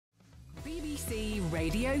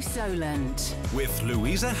Radio Solent with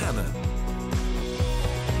Louisa Hannon.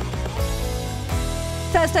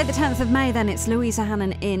 Thursday the 10th of May then, it's Louisa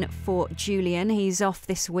Hannon in for Julian. He's off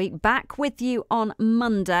this week, back with you on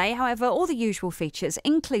Monday. However, all the usual features,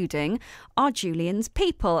 including our Julian's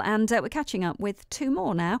People, and we're catching up with two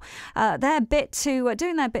more now. Doing their bit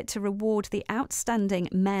to reward the outstanding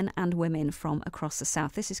men and women from across the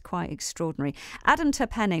South. This is quite extraordinary. Adam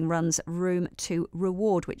Terpenning runs Room to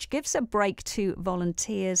Reward, which gives a break to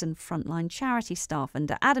volunteers and frontline charity staff.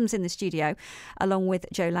 And Adam's in the studio along with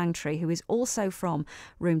Joe Langtree, who is also from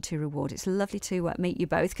Room to Reward. It's lovely to meet you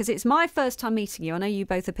both, because it's my first time meeting you. I know you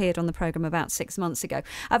both appeared on the programme about 6 months ago.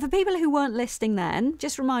 For people who weren't listening then,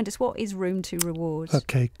 just remind us, what is Room to Reward?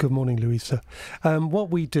 Okay, good morning, Louisa. What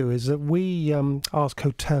we do is that we ask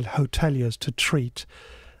hoteliers to treat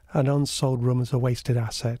an unsold room as a wasted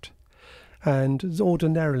asset. And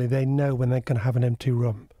ordinarily they know when they're going to have an empty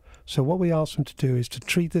room. So what we ask them to do is to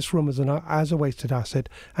treat this room as a wasted asset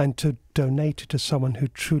and to donate it to someone who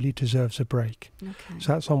truly deserves a break. Okay.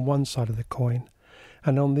 So that's on one side of the coin.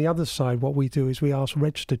 And on the other side, what we do is we ask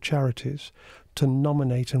registered charities to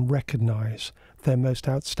nominate and recognise their most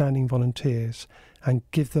outstanding volunteers and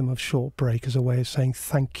give them a short break as a way of saying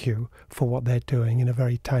thank you for what they're doing in a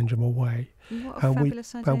very tangible way. What a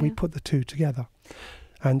fabulous idea. And we put the two together.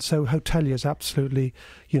 And so hoteliers absolutely,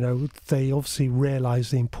 they obviously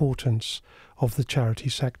realise the importance of the charity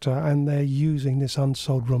sector, and they're using this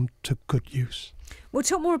unsold room to good use. We'll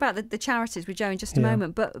talk more about the charities with Joe in just a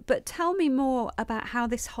moment, but tell me more about how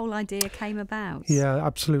this whole idea came about. Yeah,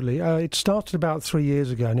 absolutely. It started about 3 years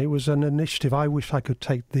ago, and it was an initiative. I wish I could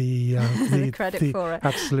take the credit for it.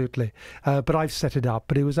 Absolutely. But I've set it up.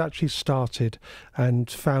 But it was actually started and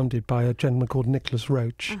founded by a gentleman called Nicholas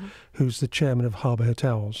Roach, who's the chairman of Harbour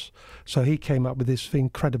Hotels. So he came up with this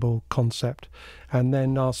incredible concept and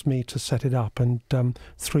then asked me to set it up. And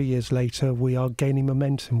 3 years later, we are gaining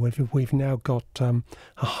momentum. We've now got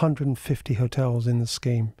 150 hotels in the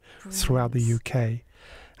scheme throughout the UK.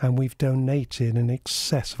 And we've donated in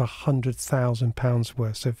excess of £100,000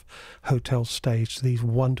 worth of hotel stays to these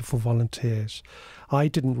wonderful volunteers. I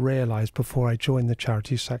didn't realise before I joined the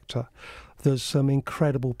charity sector, there's some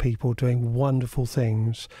incredible people doing wonderful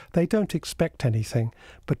things. They don't expect anything,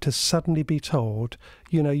 but to suddenly be told,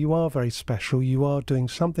 you are very special, you are doing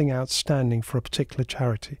something outstanding for a particular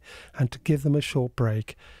charity, and to give them a short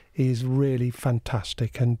break is really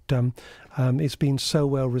fantastic. And it's been so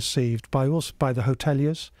well received by the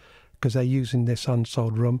hoteliers, because they're using this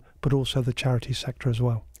unsold room, but also the charity sector as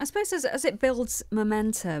well. I suppose as it builds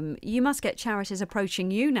momentum, you must get charities approaching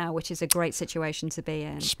you now, which is a great situation to be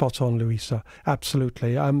in. Spot on, Louisa.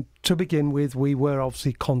 Absolutely. To begin with, we were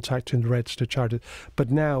obviously contacting the registered charities, but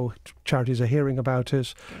now charities are hearing about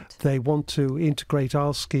us. Good. They want to integrate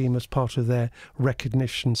our scheme as part of their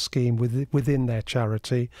recognition scheme within their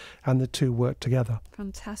charity, and the two work together.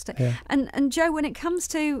 Fantastic. Yeah. And Joe, when it comes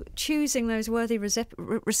to choosing those worthy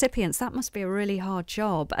recipients, that must be a really hard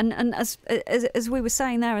job. And as we were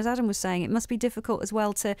saying there, as Adam was saying, it must be difficult as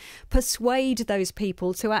well to persuade those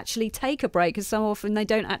people to actually take a break, because so often they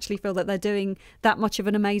don't actually feel that they're doing that much of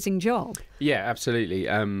an amazing job. Yeah, absolutely.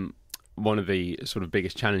 One of the sort of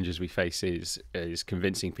biggest challenges we face is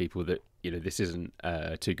convincing people that this isn't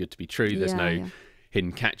too good to be true. There's no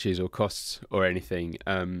hidden catches or costs or anything.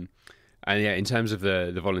 And in terms of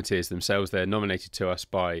the volunteers themselves, they're nominated to us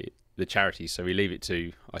by the charities, so we leave it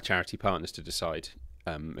to our charity partners to decide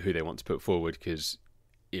who they want to put forward, because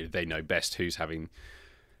they know best who's having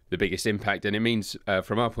the biggest impact. And it means,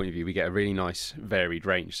 from our point of view, we get a really nice varied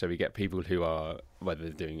range. So we get people who are, whether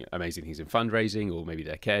they're doing amazing things in fundraising, or maybe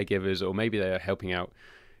they're caregivers, or maybe they're helping out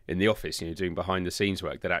in the office, doing behind the scenes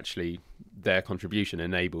work, that actually their contribution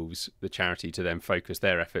enables the charity to then focus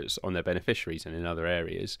their efforts on their beneficiaries and in other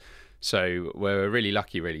areas. So we're really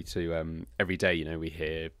lucky, really, to every day, we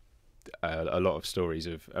hear a lot of stories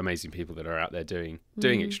of amazing people that are out there doing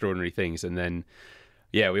extraordinary things. And then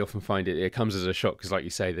we often find it comes as a shock, because like you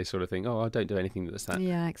say, they sort of think, I don't do anything that's that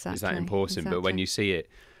is that important. Exactly. But when you see it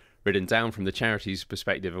written down from the charity's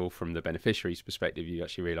perspective or from the beneficiary's perspective, you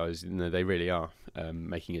actually realise they really are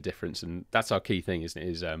making a difference. And that's our key thing, isn't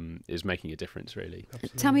it, is making a difference, really.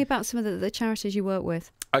 Absolutely. Tell me about some of the charities you work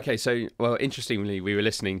with. Okay, so, interestingly, we were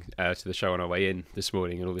listening to the show on our way in this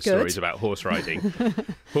morning, and all the stories about horse riding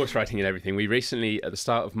and everything. We recently, at the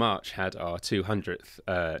start of March, had our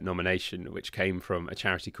 200th nomination, which came from a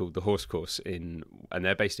charity called The Horse Course, and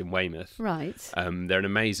they're based in Weymouth. Right. They're an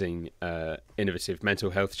amazing, innovative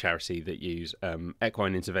mental health charity that use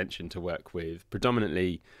equine intervention to work with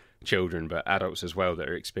predominantly children, but adults as well, that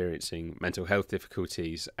are experiencing mental health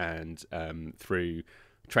difficulties, and through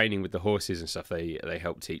training with the horses and stuff, they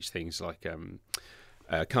help teach things like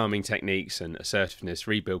calming techniques and assertiveness,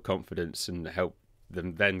 rebuild confidence, and help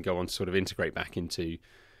them then go on to sort of integrate back into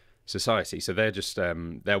society. So they're just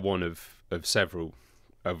they're one of several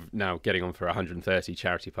of now getting on for 130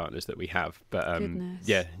 charity partners that we have. But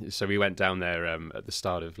yeah, so we went down there at the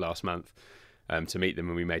start of last month to meet them,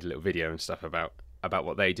 and we made a little video and stuff about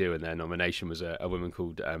what they do. And their nomination was a woman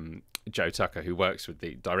called Jo Tucker, who works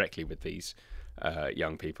directly with these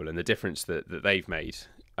young people, and the difference that they've made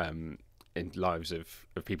in lives of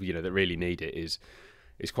people, you know, that really need it is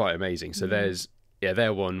quite amazing. So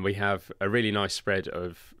they're one. We have a really nice spread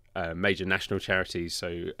of major national charities.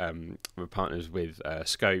 So we're partners with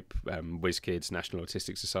Scope, WizKids, National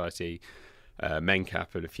Autistic Society,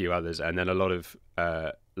 MenCap, and a few others, and then a lot of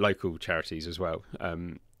local charities as well,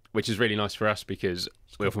 which is really nice for us, because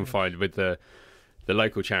we often find with the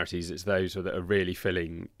local charities, it's those that are really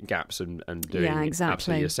filling gaps and doing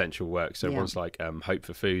absolutely essential work. So ones like Hope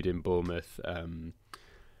for Food in Bournemouth,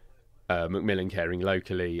 Macmillan Caring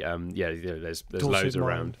locally, there's loads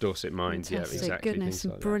around. Dorset Mines, Fantastic. Exactly. Goodness,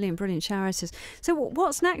 like brilliant charities. So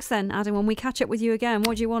what's next then, Adam, when we catch up with you again?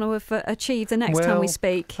 What do you want to achieve the next time we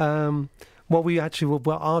speak? Our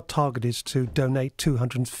target is to donate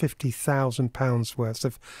 £250,000 worth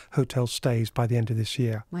of hotel stays by the end of this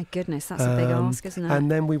year. My goodness, that's a big ask, isn't it?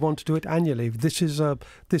 And then we want to do it annually. This is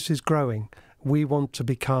growing. We want to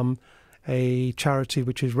become a charity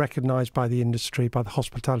which is recognised by the industry, by the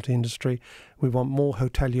hospitality industry. We want more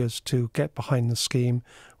hoteliers to get behind the scheme.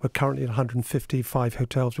 We're currently at 155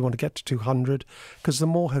 hotels. We want to get to 200, because the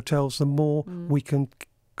more hotels, the more we can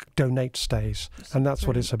donate stays, and that's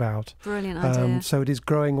what it's about. Brilliant idea. So it is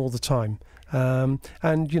growing all the time,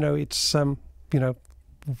 and you know, it's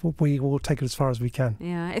we will take it as far as we can.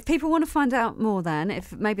 Yeah. If people want to find out more, then,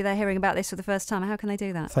 if maybe they're hearing about this for the first time, how can they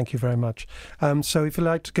do that? Thank you very much. So if you'd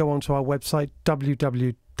like to go onto our website,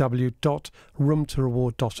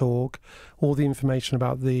 www.roomtoreward.org, all the information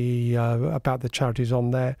about the charities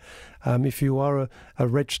on there. If you are a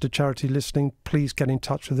registered charity listening, please get in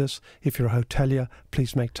touch with us. If you're a hotelier,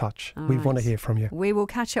 please make touch. We want to hear from you. We will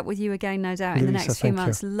catch up with you again, no doubt, in the next few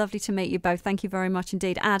months. Lovely to meet you both. Thank you very much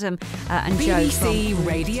indeed, Adam and Jo. BBC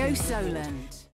Radio Solent.